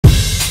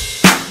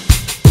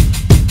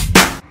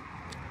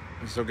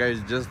So guys,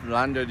 just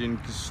landed in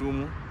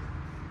Kisumu.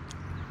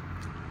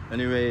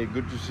 Anyway,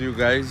 good to see you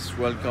guys.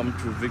 Welcome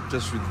to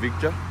Victors with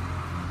Victor.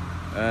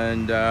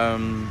 And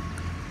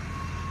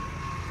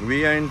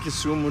we are in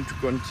Kisumu to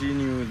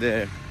continue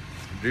the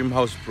Dream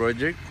House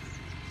project.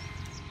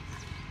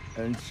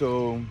 And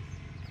so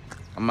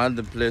I'm at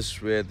the place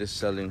where they're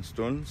selling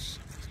stones.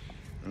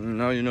 And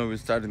now you know we're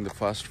starting the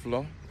first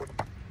floor.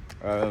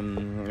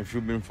 If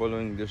you've been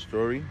following the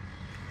story,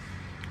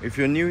 if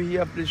you're new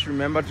here, please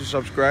remember to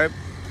subscribe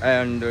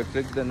and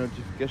click the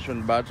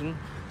notification button.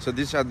 So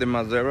these are the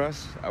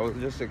mazeras. I was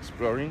just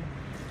exploring.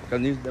 You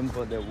can use them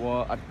for the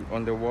wall,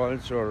 on the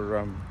walls,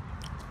 or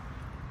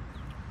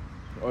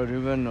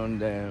even on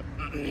the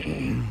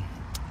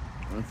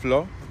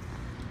floor.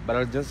 But I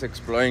was just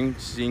exploring,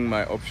 seeing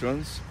my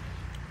options,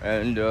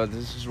 and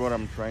this is what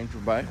I'm trying to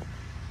buy.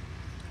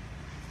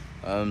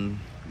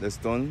 The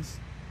stones.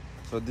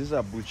 So these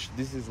are butch.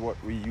 This is what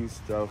we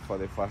used for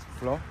the first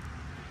floor,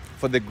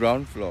 for the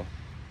ground floor.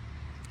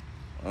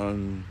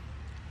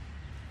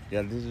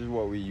 Yeah, this is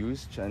what we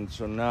used, and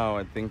so now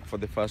I think for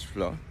the first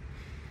floor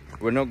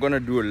we're not gonna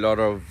do a lot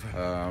of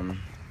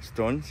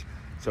stones,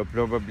 so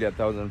probably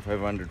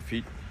 1,500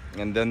 feet,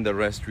 and then the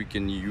rest we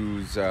can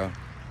use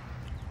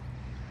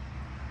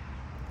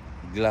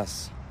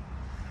glass.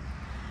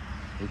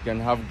 We can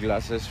have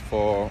glasses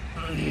for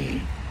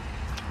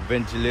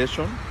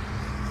ventilation,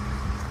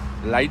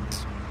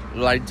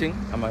 lighting.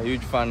 I'm a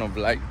huge fan of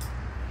light.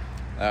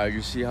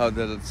 You see how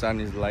the sun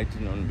is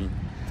lighting on me.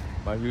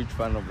 I'm a huge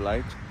fan of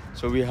light.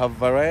 So we have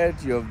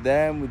variety of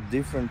them with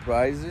different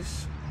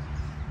prices.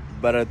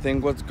 But I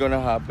think what's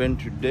gonna happen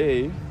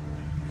today,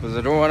 because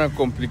I don't want to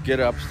complicate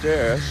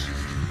upstairs,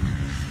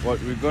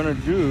 what we're gonna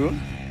do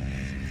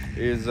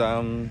is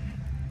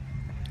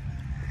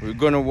we're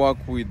gonna work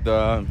with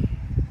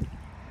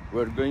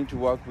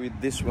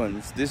these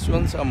ones. These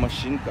ones are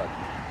machine cut.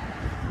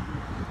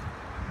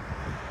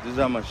 These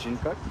are machine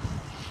cut.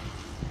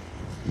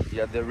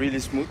 Yeah, they're really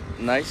smooth,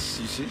 nice,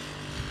 you see.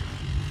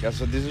 Yeah,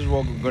 so this is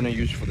what we're gonna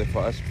use for the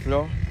first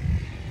floor.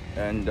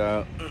 And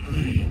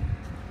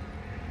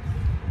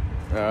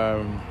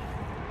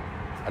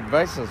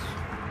advise us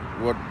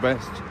what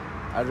best.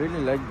 I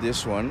really like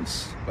these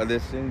ones, but they're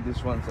saying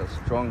these ones are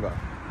stronger.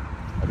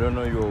 I don't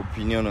know your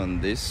opinion on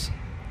this,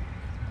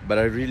 but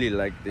I really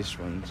like these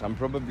ones. I'm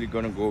probably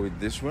gonna go with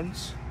these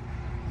ones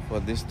for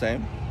this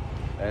time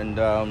and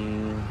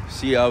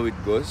see how it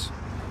goes.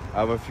 I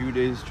have a few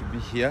days to be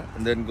here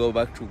and then go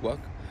back to work,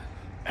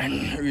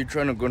 and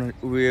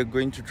we're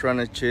going to try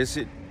to chase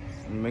it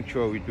and make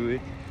sure we do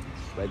it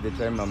by the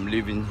time I'm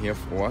leaving here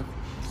for work.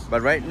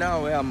 But right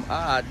now where I'm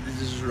at,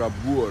 this is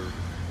Rabur.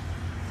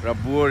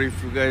 Rabur,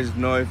 if you guys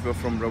know, if you're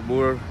from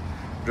Rabur,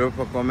 drop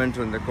a comment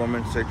on the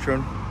comment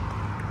section,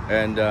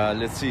 and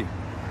let's see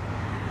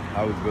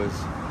how it goes.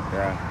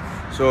 Yeah,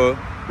 so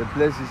the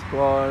place is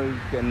called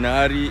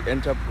Kenari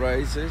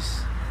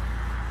Enterprises.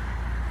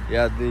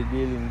 Yeah, they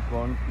deal in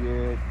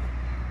concrete,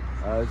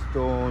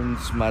 stones,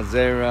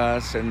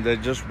 mazeras, and they're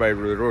just by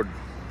the road.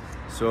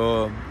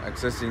 So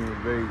accessing is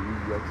very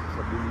easy,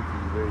 accessibility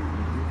is very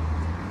easy.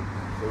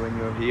 So when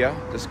you're here,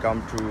 just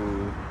come to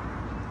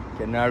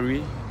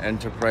Kenari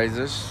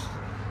Enterprises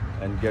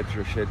and get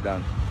your shit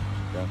done.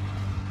 Yeah.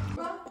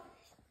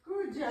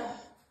 Good job.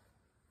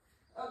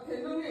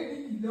 Okay,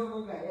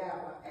 no,